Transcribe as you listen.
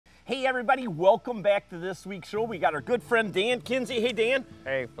Hey everybody, welcome back to this week's show. We got our good friend Dan Kuenzi. Hey Dan.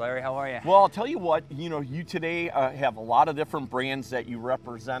 Hey Larry, how are you? Well, I'll tell you what, you today have a lot of different brands that you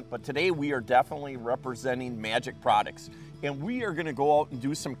represent, but today we are definitely representing Magic products. And we are gonna go out and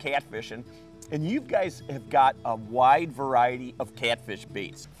do some catfishing. And you guys have got a wide variety of catfish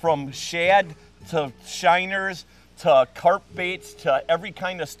baits, from shad to shiners, to carp baits, to every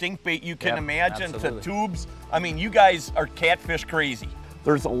kind of stink bait you can imagine, absolutely. to tubes. I mean, you guys are catfish crazy.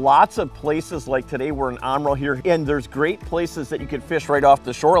 There's lots of places, like today we're in Amro here, and there's great places that you can fish right off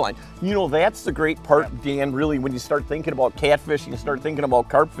the shoreline. You know, that's the great part, Dan, really, when you start thinking about catfishing, you start thinking about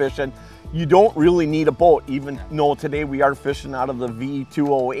carp fishing, you don't really need a boat, even though today we are fishing out of the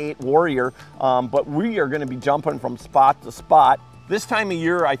V208 Warrior, but we are gonna be jumping from spot to spot. This time of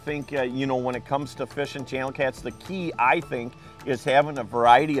year, I think, when it comes to fishing channel cats, the key, I think, is having a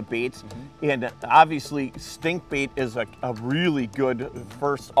variety of baits. And obviously, stink bait is a really good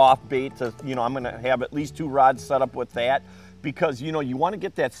first off bait. I'm gonna have at least 2 rods set up with that, because you wanna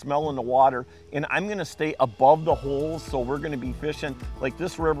get that smell in the water. And I'm gonna stay above the holes, so we're gonna be fishing, like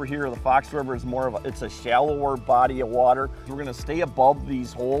this river here, the Fox River is more of it's a shallower body of water. We're gonna stay above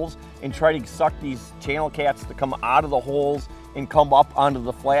these holes and try to suck these channel cats to come out of the holes and come up onto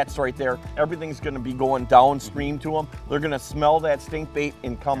the flats right there. Everything's gonna be going downstream to them. They're gonna smell that stink bait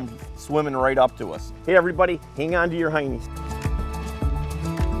and come swimming right up to us. Hey everybody, hang on to your heinies.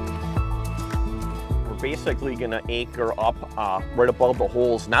 We're basically gonna anchor up right above the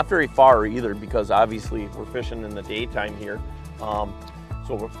holes, not very far either, because obviously we're fishing in the daytime here.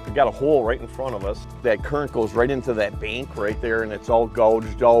 So we've got a hole right in front of us. That current goes right into that bank right there, and it's all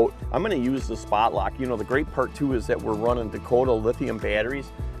gouged out. I'm gonna use the spot lock. The great part too is that we're running Dakota lithium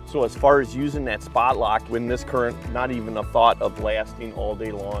batteries. So as far as using that spot lock, when this current, not even a thought of lasting all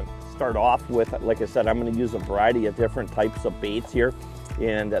day long. Start off with, like I said, I'm gonna use a variety of different types of baits here.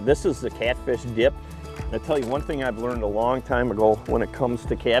 And this is the catfish dip. And I tell you one thing I've learned a long time ago when it comes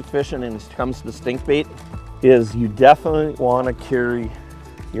to catfishing and it comes to stink bait, is you definitely wanna carry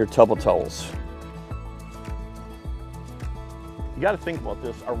your tub of towels. You got to think about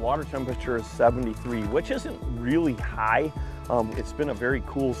this. Our water temperature is 73, which isn't really high. It's been a very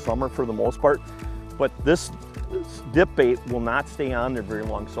cool summer for the most part, but this dip bait will not stay on there very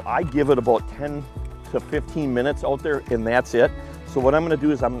long. So I give it about 10 to 15 minutes out there, and that's it. So what I'm going to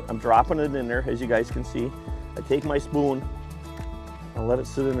do is I'm dropping it in there, as you guys can see. I take my spoon, I'll let it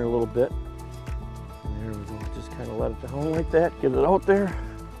sit in there a little bit. And there we go. Just kind of let it down like that. Get it out there.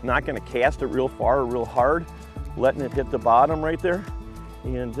 Not going to cast it real far or real hard, letting it hit the bottom right there.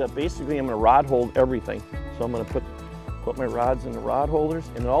 And basically I'm going to rod hold everything. So I'm going to put my rods in the rod holders,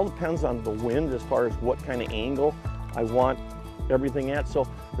 and it all depends on the wind as far as what kind of angle I want everything at. So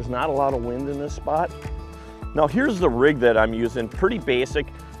there's not a lot of wind in this spot. Now here's the rig that I'm using, pretty basic.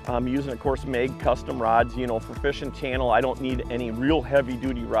 I'm using, of course, Meg custom rods. For fishing channel, I don't need any real heavy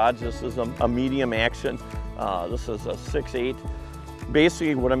duty rods. This is a medium action. This is a 6/8.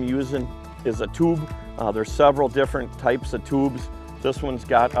 Basically what I'm using is a tube. There's several different types of tubes. This one's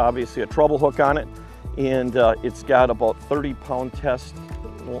got obviously a treble hook on it, and it's got about 30-pound test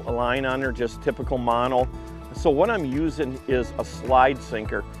line on there, just typical mono. So what I'm using is a slide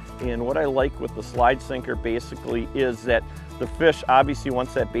sinker, and what I like with the slide sinker basically is that the fish, obviously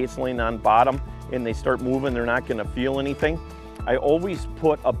once that bait's laying on bottom and they start moving, they're not gonna feel anything. I always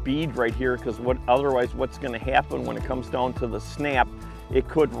put a bead right here, because otherwise what's going to happen when it comes down to the snap, it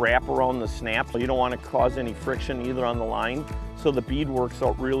could wrap around the snap. You don't want to cause any friction either on the line. So the bead works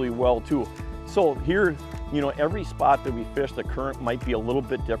out really well too. So here, every spot that we fish, the current might be a little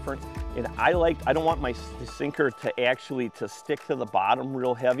bit different. And I don't want my sinker to stick to the bottom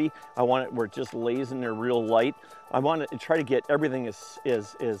real heavy. I want it where it just lays in there real light. I want to try to get everything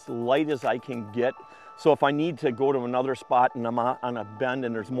as light as I can get. So if I need to go to another spot and I'm on a bend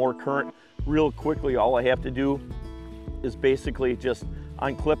and there's more current, real quickly, all I have to do is basically just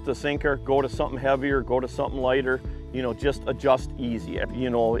unclip the sinker, go to something heavier, go to something lighter, just adjust easy.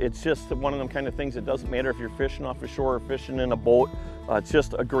 It's just one of them kind of things. It doesn't matter if you're fishing off the shore or fishing in a boat. It's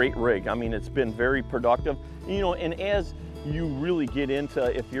just a great rig. I mean, it's been very productive. And as you really get into,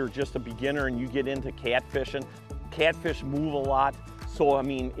 if you're just a beginner and you get into catfishing, catfish move a lot. So,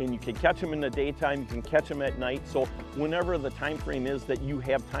 and you can catch them in the daytime, you can catch them at night. So whenever the time frame is that you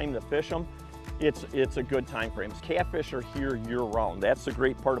have time to fish them, it's a good time frame. Catfish are here year round. That's the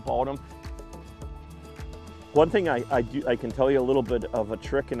great part about them. One thing I can tell you a little bit of a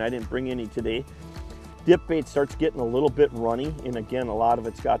trick, and I didn't bring any today. Dip bait starts getting a little bit runny, and again, a lot of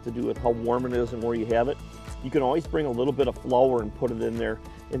it's got to do with how warm it is and where you have it. You can always bring a little bit of flour and put it in there,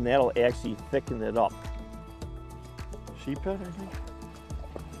 and that'll actually thicken it up. Sheephead, I think.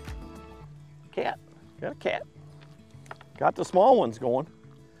 Cat. Got a cat. Got the small ones going.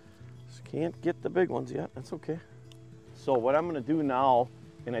 Just can't get the big ones yet. That's okay. So what I'm going to do now,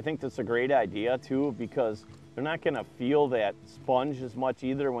 and I think that's a great idea too, because they're not going to feel that sponge as much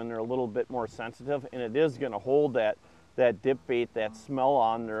either when they're a little bit more sensitive, and it is going to hold that dip bait, that smell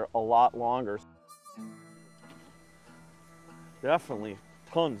on there a lot longer. Definitely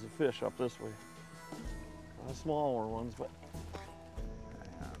tons of fish up this way. Smaller ones, but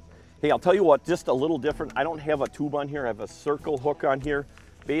hey, I'll tell you what, just a little different. I don't have a tube on here. I have a circle hook on here.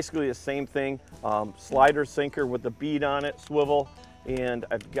 Basically the same thing, slider sinker with the bead on it, swivel, and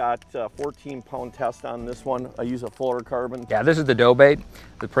I've got a 14-pound test on this one. I use a fluorocarbon. Yeah, this is the dough bait.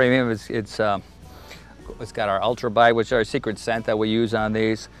 The premium it's got our ultra bite, which is our secret scent that we use on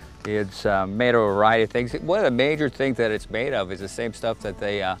these. It's made of a variety of things. One of the major things that it's made of is the same stuff that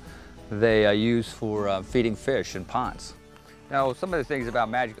they use for feeding fish in ponds. Now, some of the things about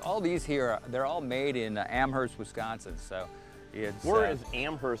Magic, all these here, they're all made in Amherst, Wisconsin. So it's where is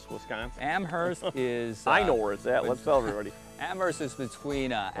Amherst, Wisconsin? Amherst is I know where it's at. Let's tell everybody. Amherst is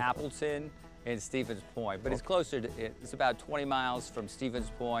between Appleton and Stevens Point, but it's closer to, it's about 20 miles from Stevens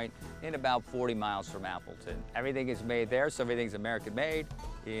Point and about 40 miles from Appleton. Everything is made there, so everything's American made,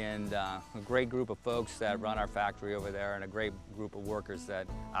 and a great group of folks that run our factory over there, and a great group of workers that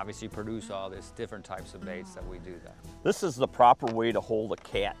obviously produce all these different types of baits that we do there. This is the proper way to hold a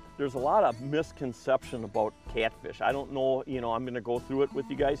cat. There's a lot of misconception about catfish. I don't know, I'm gonna go through it with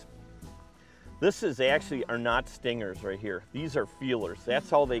you guys. This are not stingers right here. These are feelers.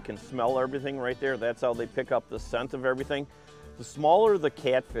 That's how they can smell everything right there. That's how they pick up the scent of everything. The smaller the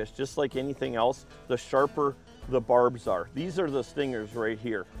catfish, just like anything else, the sharper the barbs are. These are the stingers right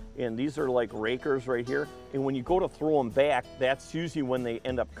here. And these are like rakers right here. And when you go to throw them back, that's usually when they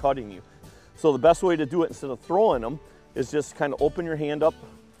end up cutting you. So the best way to do it instead of throwing them is just kind of open your hand up,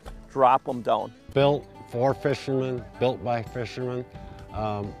 drop them down. Built for fishermen, built by fishermen.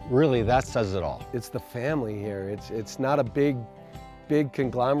 Really, that says it all. It's the family here. It's not a big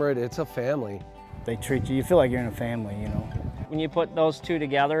conglomerate, it's a family. They treat you feel like you're in a family, When you put those two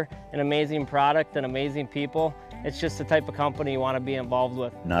together, an amazing product and amazing people, it's just the type of company you want to be involved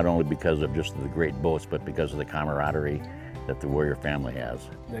with. Not only because of just the great boats, but because of the camaraderie that the Warrior family has.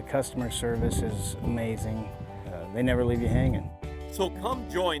 The customer service is amazing. They never leave you hanging. So come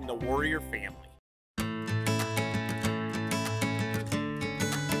join the Warrior family.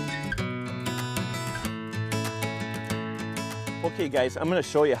 Okay guys, I'm going to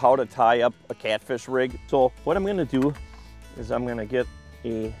show you how to tie up a catfish rig. So what I'm going to do is I'm going to get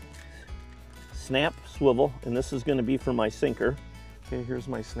a snap swivel, and this is going to be for my sinker. Okay, here's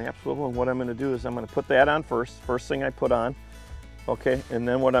my snap swivel, and what I'm going to do is I'm going to put that on first thing I put on. Okay, and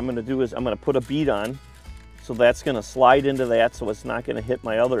then what I'm going to do is I'm going to put a bead on, so that's going to slide into that so it's not going to hit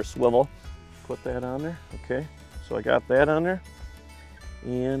my other swivel. Put that on there. Okay, so I got that on there,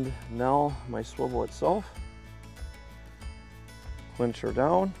 and now my swivel itself. Clinch her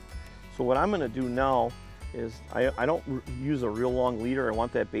down. So what I'm going to do now is I don't use a real long leader. I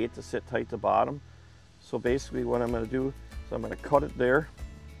want that bait to sit tight to bottom. So basically what I'm going to do is I'm going to cut it there.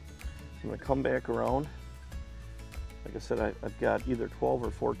 I'm going to come back around. Like I said, I've got either 12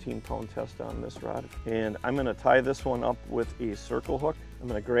 or 14 pound test on this rod. And I'm going to tie this one up with a circle hook. I'm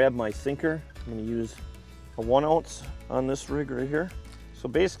going to grab my sinker. I'm going to use a 1 ounce on this rig right here. So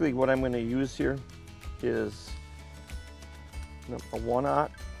basically what I'm going to use here is a 1/0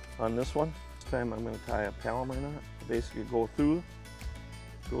 on this one. This time I'm going to tie a Palomar knot. Basically go through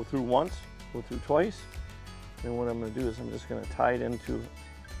once, go through twice. And what I'm going to do is I'm just going to tie it into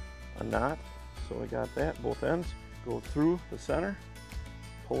a knot. So I got that, both ends. Go through the center,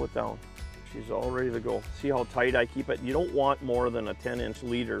 pull it down. She's all ready to go. See how tight I keep it? You don't want more than a 10-inch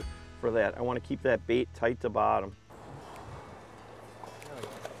leader for that. I want to keep that bait tight to bottom.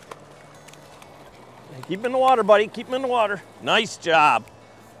 Keep him in the water, buddy. Keep him in the water. Nice job.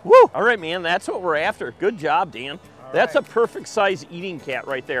 Woo! All right, man, that's what we're after. Good job, Dan. That's a perfect size eating cat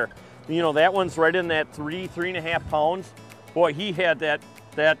right there. That one's right in that 3.5 pounds. Boy, he had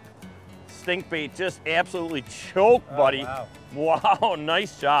that stink bait just absolutely choked, buddy. Oh, wow,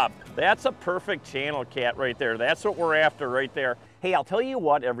 nice job. That's a perfect channel cat right there. That's what we're after right there. Hey, I'll tell you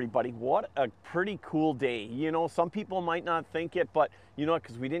what, everybody, what a pretty cool day. Some people might not think it, but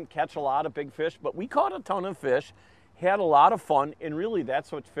because we didn't catch a lot of big fish, but we caught a ton of fish, had a lot of fun, and really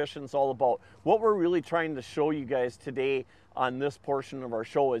that's what fishing's all about. What we're really trying to show you guys today on this portion of our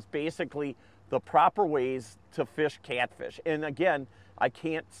show is basically the proper ways to fish catfish. And again, I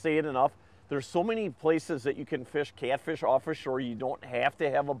can't say it enough. There's so many places that you can fish catfish off the shore. You don't have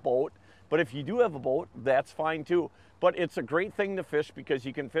to have a boat, but if you do have a boat, that's fine too. but it's a great thing to fish because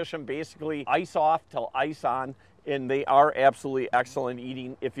you can fish them basically ice off till ice on, and they are absolutely excellent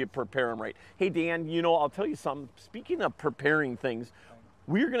eating if you prepare them right. Hey Dan, you know, I'll tell you something. Speaking of preparing things,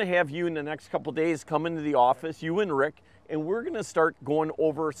 we're going to have you in the next couple days come into the office, you and Rick, and we're going to start going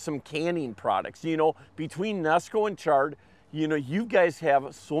over some canning products. You know, between Nesco and Chard, you know, you guys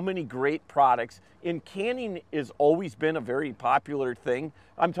have so many great products, and canning has always been a very popular thing.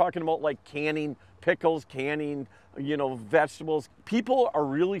 I'm talking about like canning pickles, canning, you know, vegetables. People are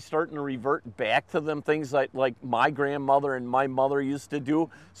really starting to revert back to them things like my grandmother and my mother used to do.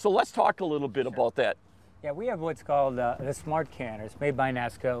 So let's talk a little bit about that. Yeah, we have what's called the Smart Canner. It's made by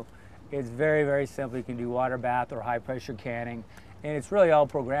Nesco. It's very, very simple. You can do water bath or high pressure canning, and it's really all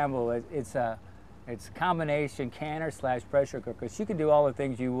programmable. It's a combination canner / pressure cooker. So you can do all the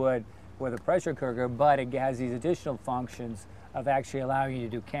things you would with a pressure cooker, but it has these additional functions of actually allowing you to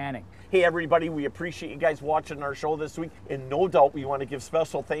do canning. Hey everybody, we appreciate you guys watching our show this week, and no doubt we want to give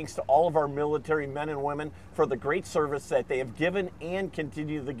special thanks to all of our military men and women for the great service that they have given and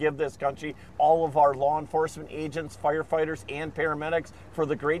continue to give this country, all of our law enforcement agents, firefighters, and paramedics for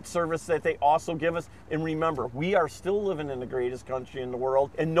the great service that they also give us. And remember, we are still living in the greatest country in the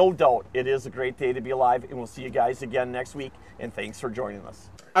world, and no doubt it is a great day to be alive, and we'll see you guys again next week, and thanks for joining us.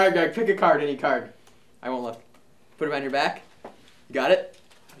 All right, Greg, pick a card, any card. I won't look. Put it on your back. You got it?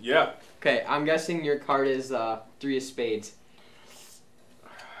 Yeah. Okay, I'm guessing your card is 3 of spades.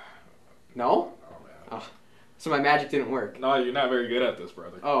 No? Oh, man. Oh, so my magic didn't work. No, you're not very good at this,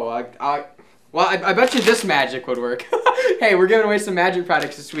 brother. Oh, I bet you this magic would work. Hey, we're giving away some magic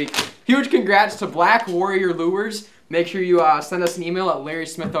products this week. Huge congrats to Black Warrior Lures. Make sure you send us an email at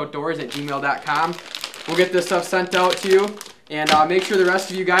larrysmithoutdoors@gmail.com. We'll get this stuff sent out to you. And make sure the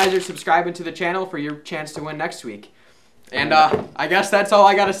rest of you guys are subscribing to the channel for your chance to win next week. And I guess that's all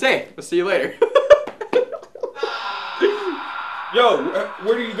I got to say. We'll see you later. Yo,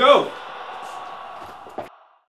 where do you go?